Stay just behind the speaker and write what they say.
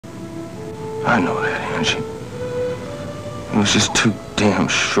I know that, Angie. It was just too damn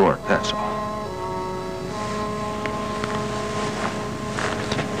short, that's all.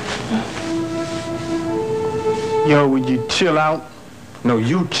 Yo, would you chill out? No,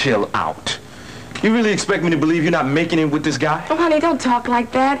 you chill out. You really expect me to believe you're not making it with this guy? Oh, honey, don't talk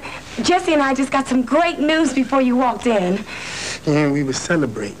like that. Jesse and I just got some great news before you walked in. Yeah, we were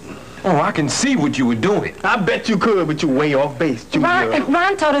celebrating. Oh, I can see what you were doing. I bet you could, but you're way off base, too.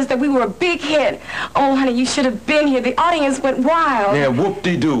 Ron told us that we were a big hit. Oh, honey, you should have been here. The audience went wild. Yeah,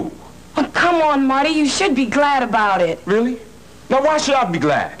 whoop-de-doo. Oh, come on, Marty. You should be glad about it. Really? Now, why should I be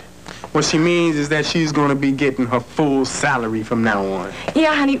glad? What she means is that she's going to be getting her full salary from now on.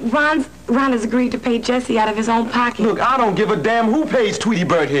 Yeah, honey, Ron has agreed to pay Jesse out of his own pocket. Look, I don't give a damn who pays Tweety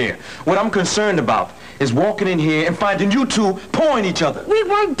Bird here. What I'm concerned about is walking in here and finding you two pawing each other. We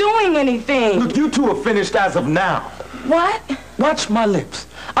weren't doing anything. Look, you two are finished as of now. What? Watch my lips.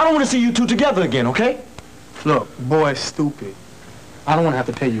 I don't want to see you two together again, okay? Look, boy's stupid. I don't want to have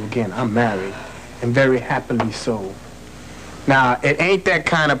to tell you again, I'm married, and very happily so. Now, it ain't that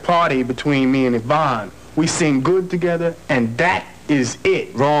kind of party between me and Yvonne. We sing good together, and that is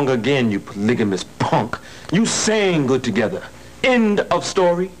it. Wrong again, you polygamous punk. You sang good together. End of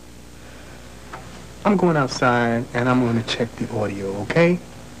story. I'm going outside, and I'm going to check the audio, okay?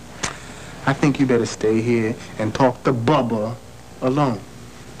 I think you better stay here and talk to Bubba alone.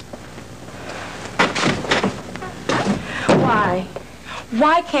 Why?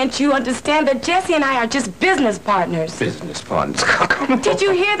 Why can't you understand that Jesse and I are just business partners? Business partners? Come on. Did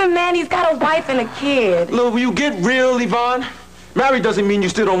you hear the man? He's got a wife and a kid. Look, will you get real, Yvonne? Married doesn't mean you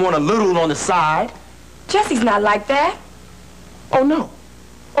still don't want a little on the side. Jesse's not like that. Oh, no.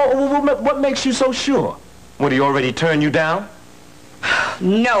 Oh, what makes you so sure? Would he already turn you down?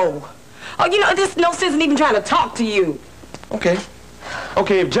 No. Oh, you know, there's no sense in even trying to talk to you. Okay.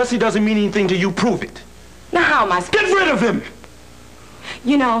 Okay, if Jesse doesn't mean anything to you, prove it. Now, how am I supposed to... Get rid of him!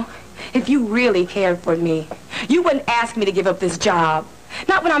 You know, if you really cared for me, you wouldn't ask me to give up this job.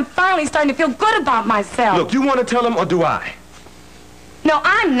 Not when I'm finally starting to feel good about myself. Look, you want to tell him or do I? No,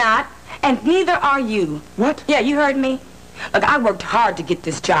 I'm not, and neither are you. What? Yeah, you heard me. Look, I worked hard to get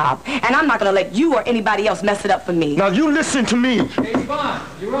this job, and I'm not going to let you or anybody else mess it up for me. Now, you listen to me. Hey, Yvonne,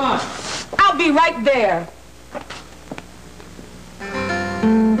 you're on. I'll be right there.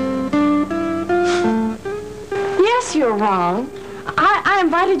 Yes, you're wrong. I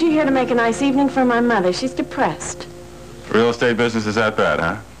invited you here to make a nice evening for my mother. She's depressed. Real estate business is that bad,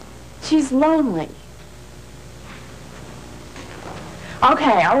 huh? She's lonely.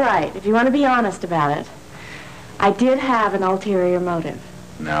 Okay, all right. If you want to be honest about it, I did have an ulterior motive.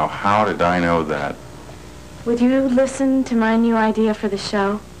 Now, how did I know that? Would you listen to my new idea for the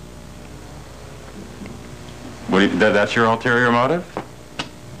show? That's your ulterior motive?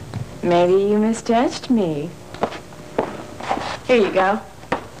 Maybe you misjudged me. Here you go.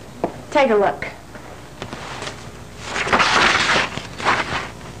 Take a look.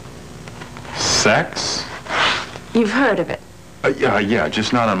 Sex? You've heard of it. Yeah,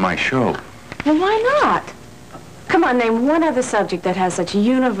 just not on my show. Well, why not? Come on, name one other subject that has such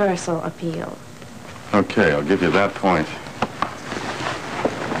universal appeal. Okay, I'll give you that point.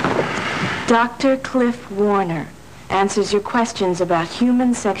 Dr. Cliff Warner answers your questions about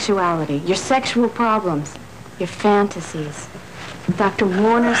human sexuality, your sexual problems, your fantasies. Dr.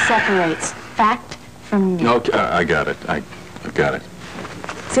 Warner separates fact from myth. Okay, I got it. I got it.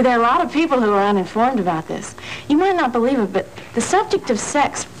 See, there are a lot of people who are uninformed about this. You might not believe it, but the subject of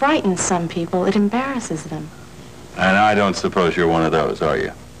sex frightens some people. It embarrasses them. And I don't suppose you're one of those, are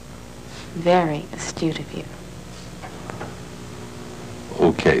you? Very astute of you.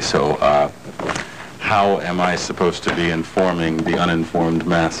 Okay, so, how am I supposed to be informing the uninformed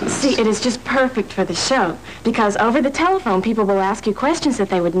masses? See, it is just perfect for the show, because over the telephone, people will ask you questions that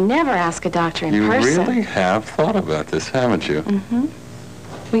they would never ask a doctor in person. You really have thought about this, haven't you? Mm-hmm.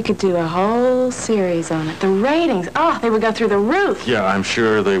 We could do a whole series on it. The ratings, oh, they would go through the roof. Yeah, I'm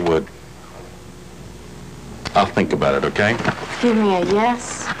sure they would. I'll think about it, okay? Give me a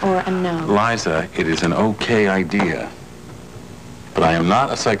yes or a no. Liza, it is an okay idea. But I am not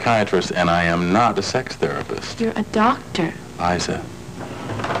a psychiatrist, and I am not a sex therapist. You're a doctor. Liza,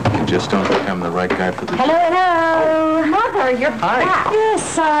 you just don't think I'm the right guy for the Hello, hello. Oh, Mother, you're back. Yes,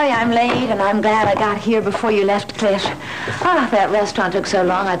 sorry I'm late, and I'm glad I got here before you left, Cliff. Ah, that restaurant took so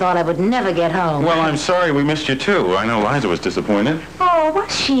long, I thought I would never get home. Well, I'm sorry we missed you, too. I know Liza was disappointed. Oh,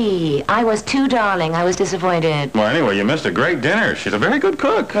 was she? I was too, darling. I was disappointed. Well, anyway, you missed a great dinner. She's a very good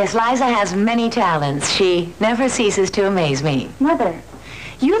cook. Yes, Liza has many talents. She never ceases to amaze me. Mother,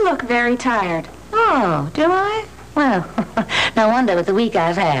 you look very tired. Oh, do I? Well, no wonder with the week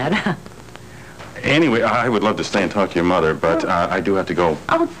I've had. Anyway, I would love to stay and talk to your mother, but I do have to go.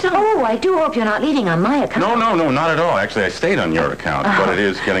 Oh, I do hope you're not leaving on my account. No, not at all. Actually, I stayed on your account, but it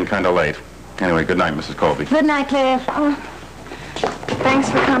is getting kind of late. Anyway, good night, Mrs. Colby. Good night, Cliff. Thanks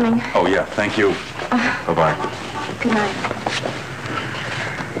for coming. Oh, yeah, thank you. Bye-bye. Good night.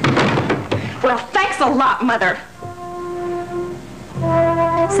 Well, thanks a lot, Mother.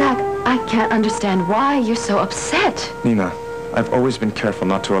 Zach, I can't understand why you're so upset. Nina, I've always been careful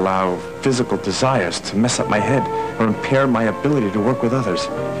not to allow physical desires to mess up my head or impair my ability to work with others.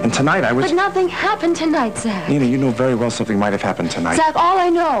 And tonight I was... But nothing happened tonight, Zach. Nina, you know very well something might have happened tonight. Zach, all I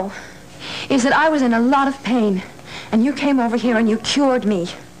know is that I was in a lot of pain, and you came over here and you cured me.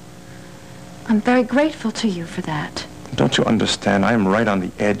 I'm very grateful to you for that. Don't you understand? I am right on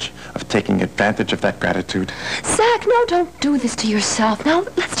the edge of taking advantage of that gratitude. Zach, no, don't do this to yourself. Now,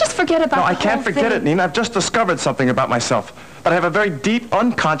 let's just forget about No, I the can't whole forget thing. it, Nina. I've just discovered something about myself. But I have a very deep,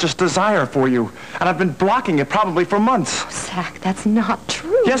 unconscious desire for you. And I've been blocking it probably for months. Zach, that's not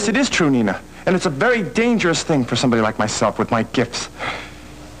true. Yes, it is true, Nina. And it's a very dangerous thing for somebody like myself with my gifts.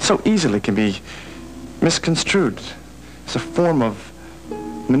 So easily can be misconstrued. It's a form of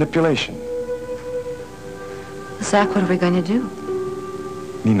manipulation. Zach, what are we going to do?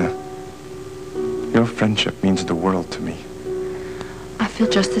 Nina, your friendship means the world to me. I feel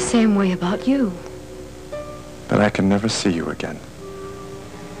just the same way about you. But I can never see you again.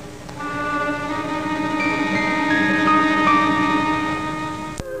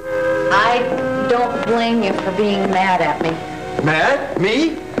 I don't blame you for being mad at me. Mad?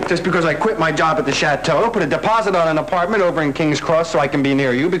 Me? Just because I quit my job at the Chateau, put a deposit on an apartment over in King's Cross so I can be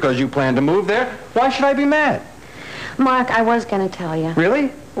near you because you plan to move there? Why should I be mad? Mark, I was going to tell you. Really?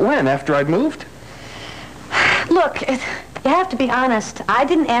 When? After I'd moved? Look, you have to be honest. I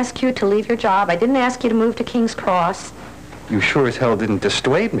didn't ask you to leave your job. I didn't ask you to move to King's Cross. You sure as hell didn't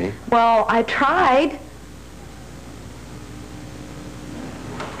dissuade me. Well, I tried.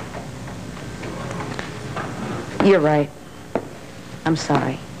 You're right. I'm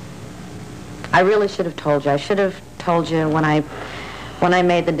sorry. I really should have told you. I should have told you when I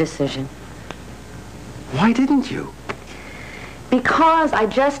made the decision. Why didn't you? Because I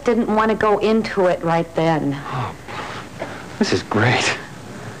just didn't want to go into it right then. Oh, this is great.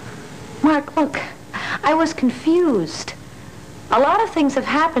 Mark, look, I was confused. A lot of things have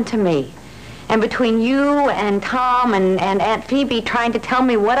happened to me. And between you and Tom and Aunt Phoebe trying to tell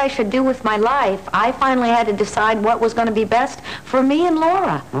me what I should do with my life, I finally had to decide what was going to be best for me and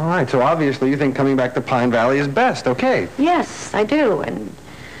Laura. All right, so obviously you think coming back to Pine Valley is best, okay? Yes, I do. And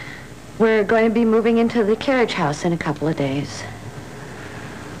we're going to be moving into the carriage house in a couple of days.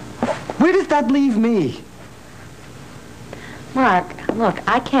 Where does that leave me? Mark, look,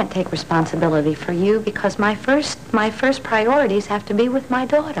 I can't take responsibility for you because my first priorities have to be with my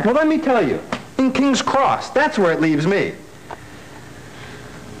daughter. Well, let me tell you. In King's Cross, that's where it leaves me.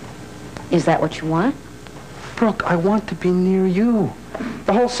 Is that what you want? Brooke, I want to be near you.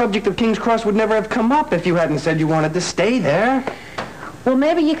 The whole subject of King's Cross would never have come up if you hadn't said you wanted to stay there. Well,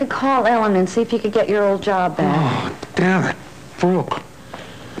 maybe you could call Ellen and see if you could get your old job back. Oh, damn it. Brooke,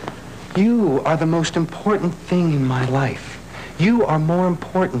 you are the most important thing in my life. You are more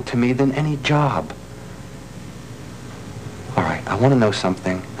important to me than any job. All right, I want to know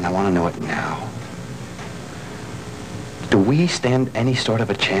something, and I want to know it now. Do we stand any sort of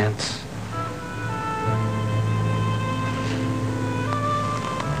a chance?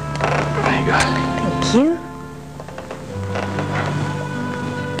 There you go. Thank you.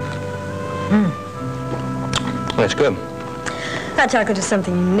 That's good. Hot chocolate is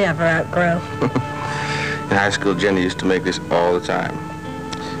something you never outgrow. In high school, Jenny used to make this all the time.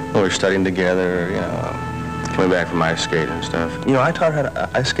 When we were studying together, you know, coming back from ice skating and stuff. You know, I taught her how to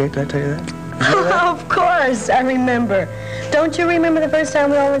ice skate, did I tell you that? Did you know that? Of course, I remember. Don't you remember the first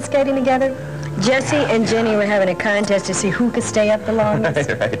time we all went skating together? Jesse and Jenny were having a contest to see who could stay up the longest.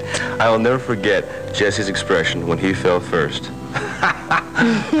 Right. I will never forget Jesse's expression when he fell first.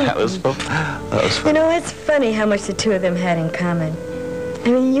 That was fun. You know, it's funny how much the two of them had in common.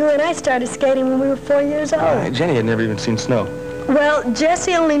 I mean, you and I started skating when we were 4 years old. Jenny had never even seen snow. Well,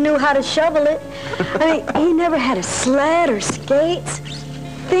 Jesse only knew how to shovel it. I mean, he never had a sled or skates.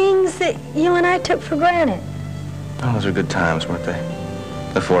 Things that you and I took for granted. Oh, those were good times, weren't they?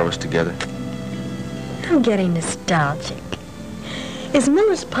 The four of us together. I'm getting nostalgic. Is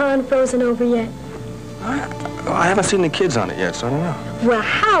Miller's Pond frozen over yet? I haven't seen the kids on it yet, so I don't know. Well,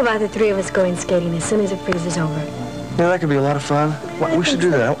 how about the three of us going skating as soon as it freezes over? Yeah, that could be a lot of fun. We should do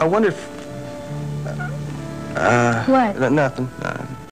that. I wonder if... What? Nothing.